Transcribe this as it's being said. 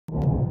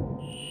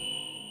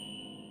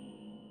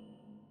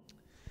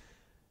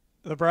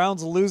The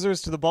Browns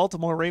losers to the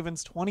Baltimore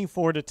Ravens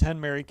 24-10,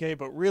 Mary Kay.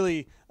 But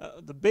really,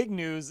 the big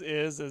news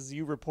is, as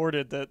you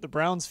reported, that the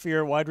Browns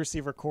fear wide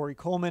receiver Corey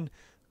Coleman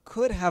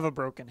could have a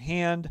broken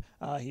hand.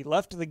 He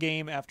left the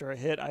game after a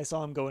hit. I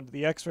saw him go into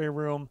the x-ray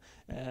room,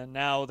 and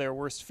now their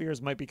worst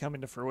fears might be coming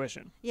to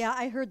fruition. Yeah,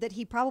 I heard that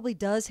he probably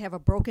does have a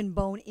broken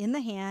bone in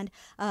the hand.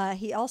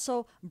 He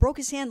also broke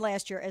his hand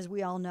last year, as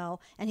we all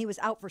know, and he was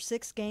out for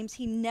 6 games.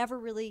 He never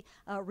really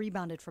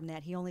rebounded from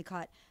that. He only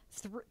caught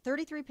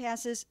 33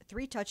 passes,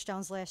 3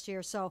 touchdowns last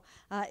year. So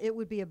it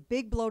would be a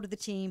big blow to the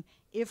team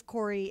if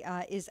Corey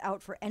is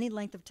out for any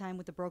length of time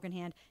with a broken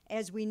hand.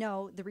 As we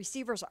know, the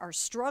receivers are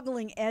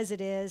struggling as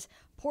it is.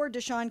 Poor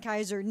Deshaun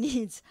Kaiser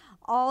needs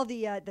all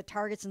the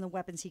targets and the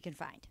weapons he can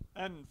find.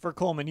 And for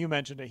Coleman, you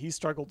mentioned it. He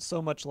struggled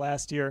so much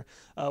last year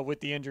with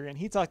the injury, and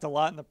he talked a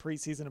lot in the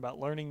preseason about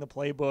learning the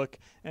playbook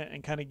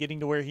and kind of getting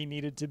to where he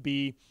needed to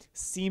be.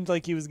 Seemed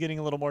like he was getting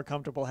a little more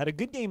comfortable. Had a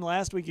good game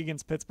last week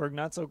against Pittsburgh,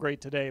 not so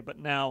great today, but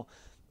now,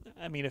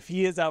 I mean, if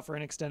he is out for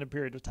an extended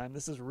period of time,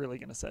 this is really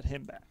going to set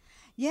him back.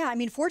 Yeah, I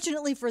mean,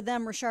 fortunately for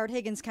them, Rashard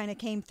Higgins kind of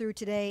came through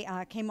today,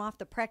 came off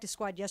the practice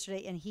squad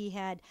yesterday, and he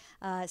had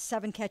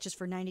 7 catches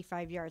for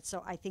 95 yards.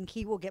 So I think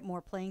he will get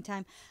more playing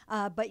time.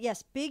 But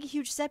yes, big,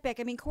 huge setback.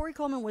 I mean, Corey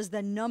Coleman was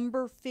the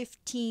number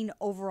 15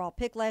 overall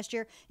pick last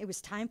year. It was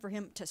time for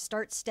him to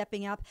start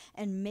stepping up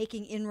and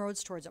making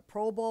inroads towards a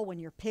Pro Bowl when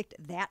you're picked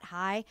that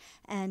high.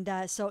 And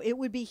so it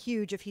would be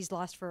huge if he's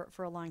lost for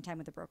a long time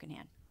with a broken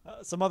hand.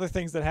 Some other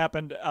things that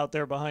happened out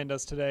there behind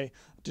us today.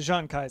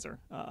 Deshaun Kaiser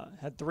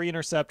had 3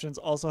 interceptions,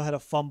 also had a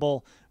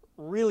fumble,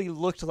 really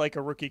looked like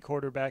a rookie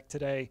quarterback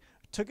today,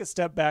 took a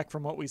step back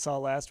from what we saw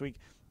last week.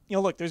 You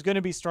know, look, there's going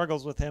to be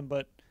struggles with him,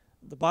 but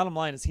the bottom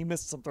line is he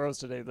missed some throws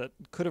today that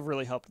could have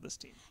really helped this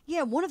team.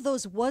 Yeah, one of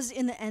those was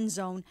in the end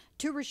zone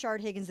to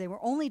Rashard Higgins. They were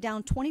only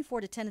down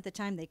 24-10 at the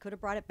time. They could have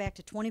brought it back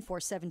to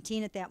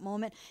 24-17 at that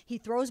moment. He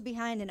throws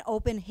behind an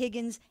open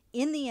Higgins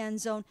in the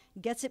end zone,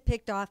 gets it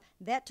picked off.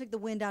 That took the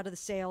wind out of the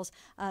sails.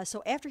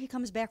 So after he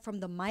comes back from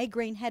the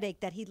migraine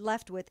headache that he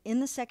left with in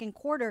the second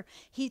quarter,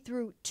 he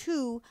threw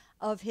 2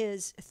 of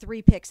his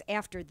 3 picks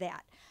after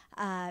that.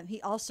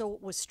 He also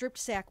was stripped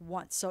sack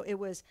once. So it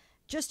was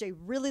just a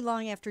really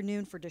long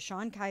afternoon for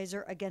Deshaun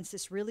Kaiser against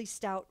this really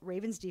stout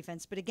Ravens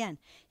defense. But again,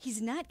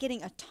 he's not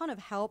getting a ton of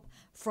help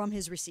from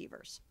his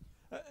receivers.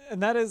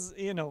 And that is,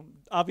 you know,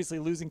 obviously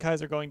losing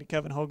Kaiser, going to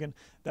Kevin Hogan,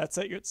 that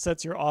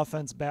sets your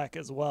offense back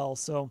as well.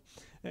 So,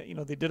 you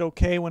know, they did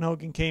okay when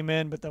Hogan came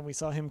in, but then we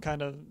saw him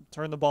kind of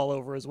turn the ball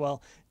over as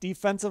well.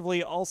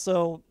 Defensively,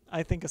 also,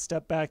 I think a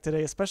step back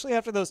today, especially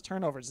after those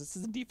turnovers. This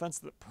is a defense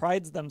that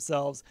prides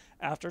themselves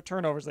after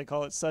turnovers. They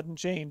call it sudden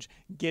change,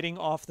 getting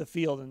off the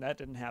field, and that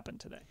didn't happen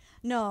today.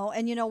 No,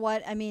 and you know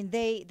what? I mean,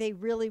 they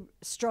really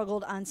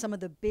struggled on some of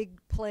the big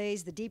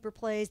plays, the deeper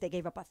plays. They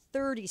gave up a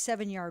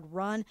 37-yard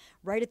run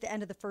right at the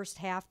end of the first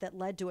half that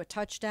led to a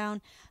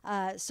touchdown.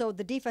 So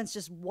the defense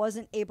just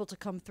wasn't able to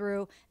come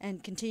through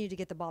and continue to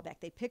get the ball back.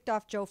 They picked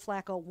off Joe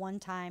Flacco one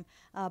time,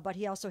 but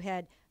he also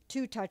had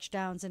 2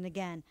 touchdowns. And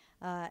again,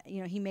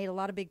 you know, he made a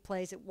lot of big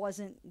plays. It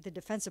wasn't the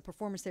defensive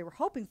performance they were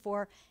hoping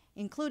for,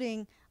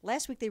 including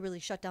last week they really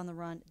shut down the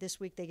run. This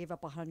week they gave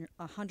up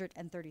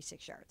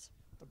 136 yards.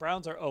 The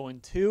Browns are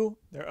 0-2.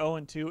 They're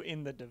 0-2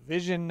 in the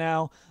division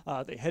now.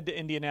 They head to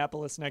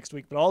Indianapolis next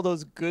week. But all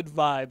those good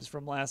vibes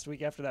from last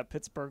week after that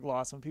Pittsburgh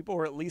loss, when people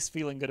were at least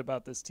feeling good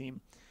about this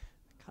team,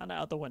 kind of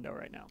out the window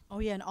right now. Oh,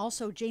 yeah, and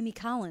also Jamie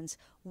Collins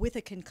with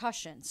a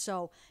concussion.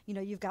 So, you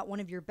know, you've got one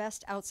of your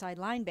best outside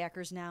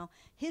linebackers now.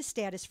 His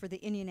status for the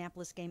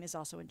Indianapolis game is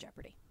also in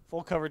jeopardy.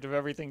 Full coverage of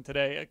everything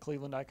today at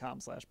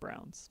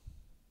cleveland.com/Browns.